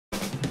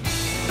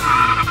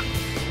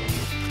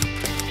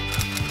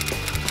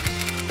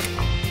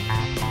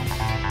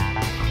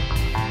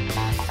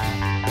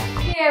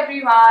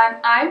everyone,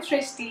 I'm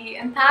Srishti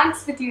and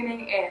thanks for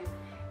tuning in.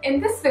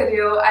 In this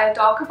video, I'll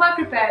talk about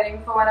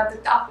preparing for one of the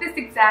toughest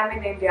exams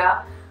in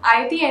India,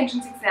 IIT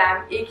entrance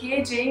exam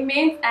aka JEE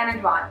Mains and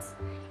Advanced.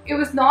 It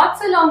was not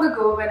so long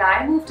ago when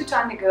I moved to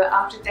Chandigarh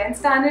after 10th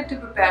standard to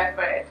prepare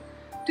for it.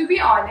 To be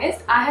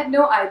honest, I had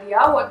no idea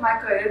what my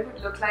career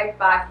would look like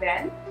back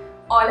then.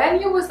 All I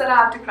knew was that I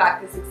have to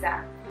crack this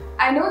exam.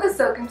 I know the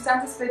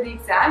circumstances for the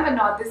exam are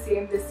not the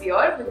same this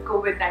year with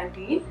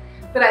COVID-19,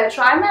 but I'll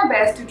try my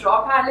best to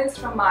draw parallels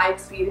from my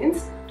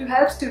experience to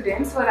help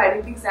students who are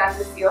writing the exam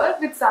this year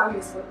with some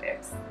useful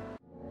tips.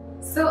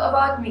 So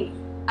about me,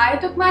 I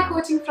took my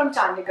coaching from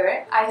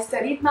Chandigarh. I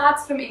studied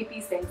maths from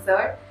AP Singh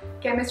sir,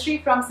 chemistry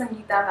from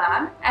Sangeeta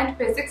ma'am and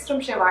physics from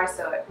Shivar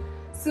sir.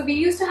 So we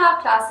used to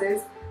have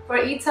classes for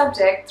each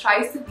subject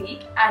thrice a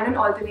week and on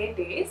alternate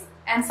days,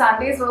 and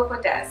Sundays were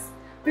for tests,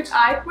 which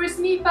I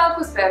personally felt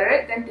was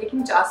better than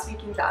taking just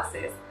weekend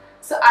classes.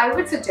 So I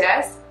would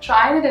suggest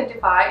try and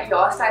identify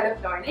your style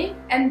of learning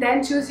and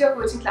then choose your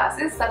coaching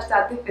classes such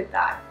that they fit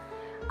that.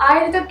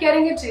 I ended up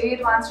getting a JEE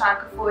Advanced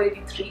rank of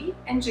 483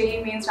 and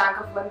JEE Mains rank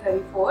of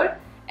 134,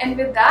 and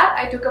with that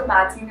I took up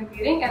Maths and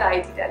Computing at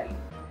IIT Delhi.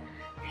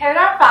 Here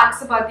are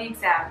facts about the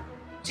exam.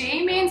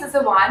 JEE Mains is a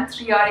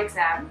 3-hour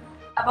exam.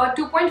 About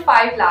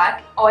 2.5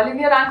 lakh All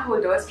India rank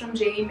holders from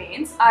JEE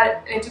Mains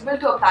are eligible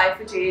to apply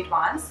for JEE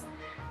Advanced.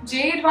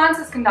 JEE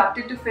Advanced is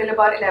conducted to fill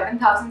about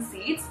 11,000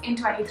 seats in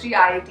 23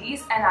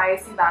 IITs and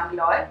IIC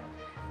Bangalore.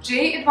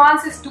 JEE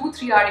Advanced is 2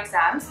 3-hour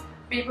exams.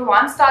 Paper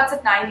 1 starts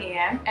at 9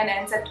 AM and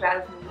ends at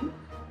 12 noon.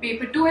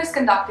 Paper 2 is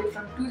conducted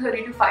from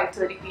 2:30 to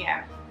 5:30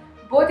 PM.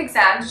 Both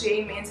exams,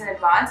 JEE Mains and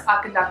Advanced,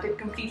 are conducted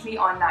completely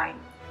online.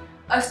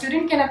 A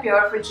student can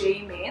appear for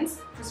JEE Mains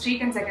for 3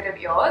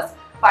 consecutive years,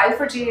 while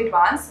for JEE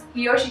Advanced,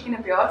 he or she can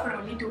appear for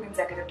only 2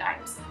 consecutive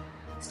times.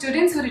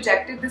 Students who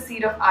rejected the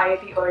seat of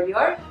IIT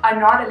earlier are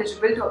not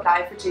eligible to apply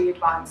for JEE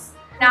Advanced.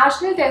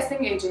 National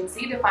Testing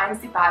Agency defines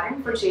the pattern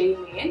for JEE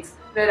Mains,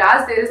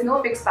 whereas there is no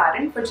fixed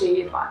pattern for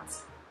JEE Advanced.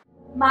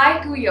 My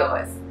 2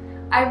 years.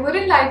 I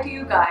wouldn't lie to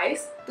you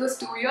guys, those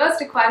 2 years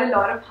required a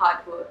lot of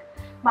hard work.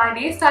 My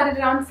day started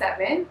around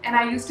 7 and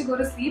I used to go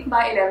to sleep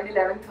by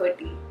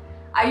 11:30.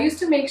 I used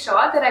to make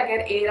sure that I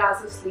get 8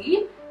 hours of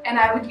sleep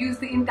and I would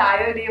use the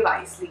entire day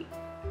wisely.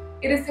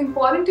 It is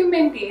important to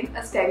maintain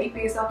a steady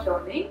pace of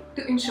learning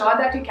to ensure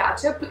that you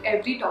catch up to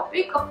every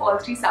topic of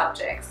all 3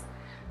 subjects.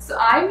 So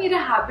I made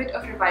a habit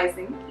of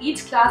revising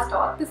each class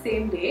taught the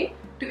same day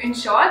to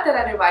ensure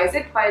that I revise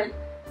it while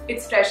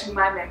it's fresh in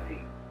my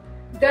memory.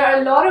 There are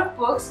a lot of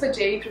books for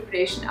JEE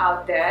preparation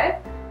out there.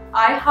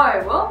 I,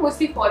 however,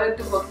 mostly followed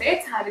the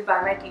booklets handed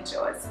by my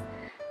teachers.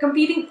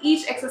 Completing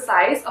each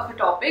exercise of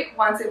a topic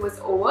once it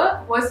was over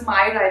was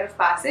my rite of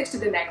passage to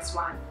the next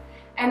one.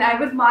 And I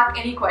would mark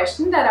any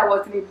question that I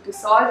wasn't able to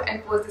solve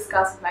and first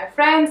discuss with my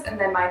friends and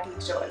then my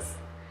teachers.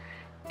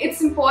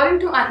 It's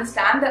important to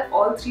understand that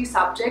all 3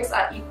 subjects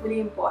are equally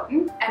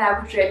important, and I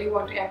would really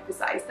want to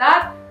emphasize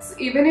that. So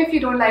even if you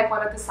don't like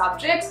one of the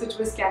subjects, which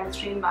was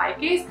chemistry in my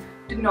case,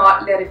 do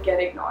not let it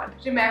get ignored.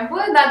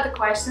 Remember that the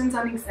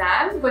questions on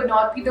exam would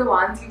not be the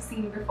ones you've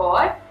seen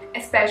before,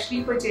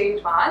 especially for JEE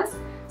Advanced.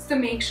 So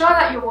make sure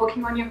that you're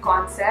working on your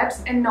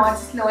concepts and not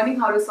just learning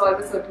how to solve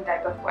a certain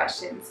type of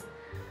questions.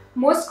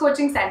 Most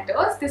coaching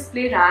centers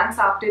display ranks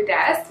after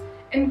tests,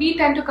 and we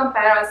tend to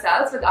compare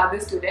ourselves with other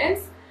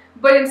students,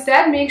 but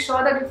instead make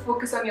sure that you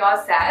focus on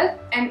yourself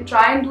and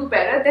try and do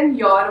better than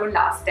your own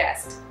last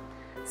test.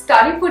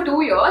 Studying for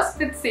 2 years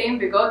with same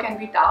vigor can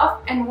be tough,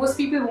 and most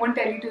people won't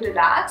tell you to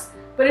relax,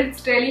 but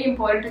it's really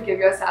important to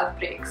give yourself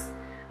breaks.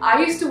 I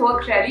used to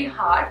work really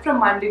hard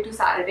from Monday to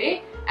Saturday,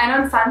 and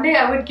on Sunday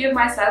I would give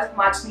myself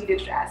much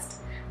needed rest.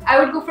 I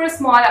would go for a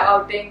small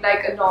outing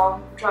like a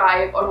long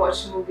drive or watch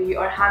a movie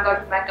or hang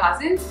out with my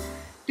cousins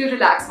to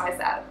relax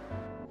myself.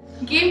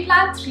 Game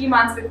plan 3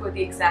 months before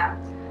the exam.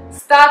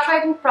 Start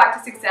writing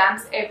practice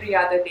exams every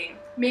other day.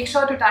 Make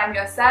sure to time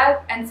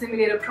yourself and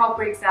simulate a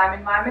proper exam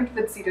environment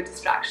with 0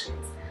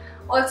 distractions.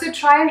 Also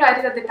try and write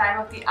it at the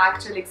time of the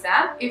actual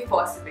exam if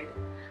possible.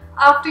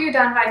 After you're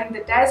done writing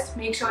the test,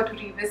 make sure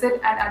to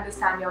revisit and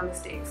understand your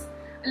mistakes.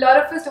 A lot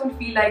of us don't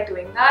feel like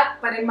doing that,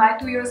 but in my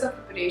 2 years of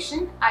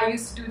preparation, I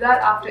used to do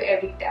that after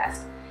every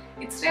test.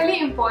 It's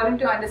really important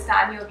to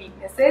understand your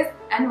weaknesses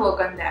and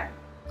work on them.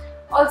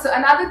 Also,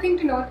 another thing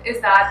to note is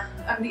that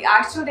on the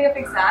actual day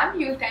of exam,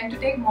 you'll tend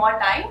to take more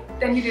time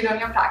than you did on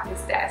your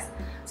practice test.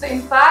 So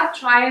in fact,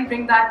 try and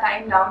bring that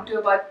time down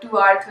to about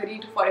 2 hours 30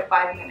 to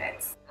 45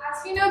 minutes.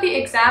 As you know, the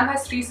exam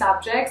has 3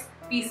 subjects,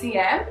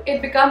 PCM,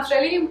 it becomes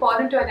really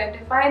important to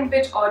identify in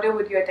which order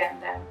would you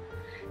attend them.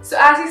 So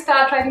as you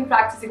start writing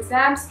practice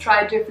exams, try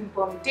different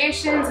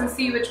permutations and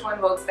see which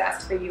one works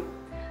best for you.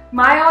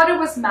 My order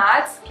was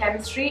maths,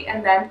 chemistry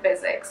and then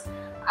physics.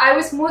 I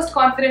was most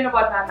confident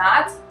about my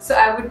maths, so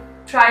I would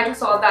try to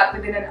solve that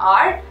within an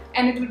hour,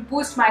 and it would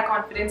boost my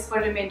confidence for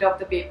the remainder of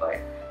the paper.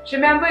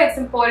 Remember, it's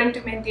important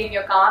to maintain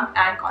your calm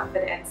and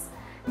confidence.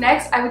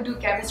 Next, I would do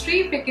chemistry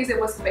because it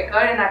was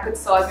quicker and I could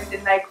solve it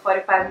in like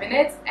 45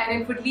 minutes,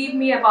 and it would leave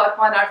me about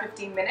 1 hour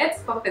 15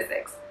 minutes for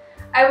physics.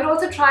 I would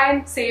also try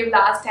and save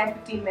last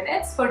 10-15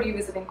 minutes for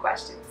revisiting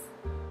questions.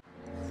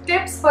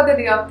 Tips for the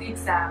day of the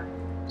exam.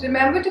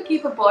 Remember to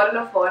keep a bottle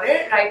of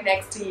water right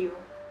next to you.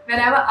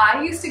 Whenever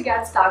I used to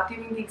get stuck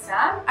during the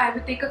exam, I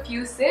would take a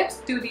few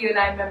sips to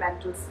realign my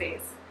mental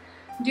space.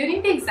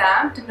 During the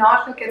exam, do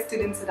not look at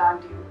students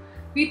around you.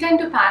 We tend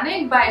to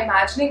panic by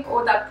imagining,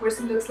 oh, that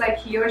person looks like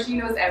he or she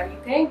knows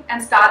everything,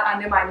 and start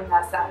undermining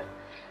ourselves.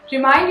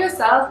 Remind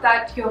yourself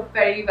that you're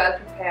very well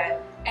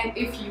prepared, and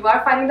if you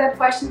are finding that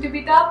question to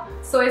be tough,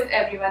 so is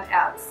everyone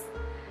else.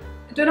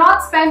 Do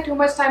not spend too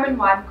much time on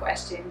one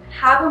question.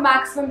 Have a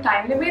maximum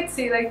time limit,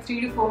 say like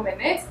 3 to 4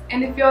 minutes,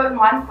 and if you're in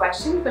one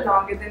question for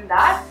longer than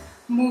that,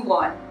 move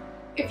on.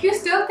 If you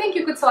still think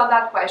you could solve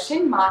that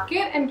question, mark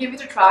it and give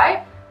it a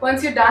try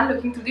once you're done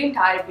looking through the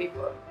entire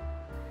paper.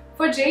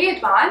 For JEE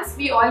Advanced,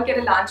 we all get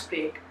a lunch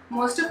break.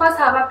 Most of us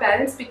have our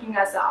parents picking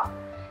us up.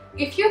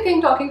 If you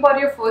think talking about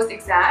your first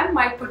exam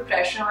might put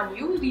pressure on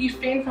you,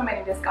 refrain from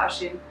any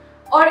discussion.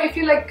 Or if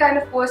you're like the kind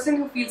of person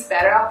who feels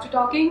better after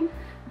talking,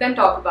 then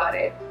talk about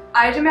it.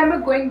 I remember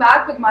going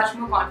back with much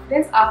more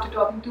confidence after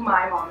talking to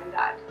my mom and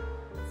dad.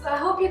 So I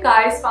hope you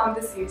guys found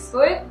this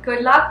useful.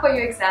 Good luck for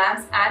your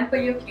exams and for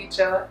your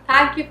future.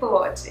 Thank you for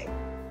watching.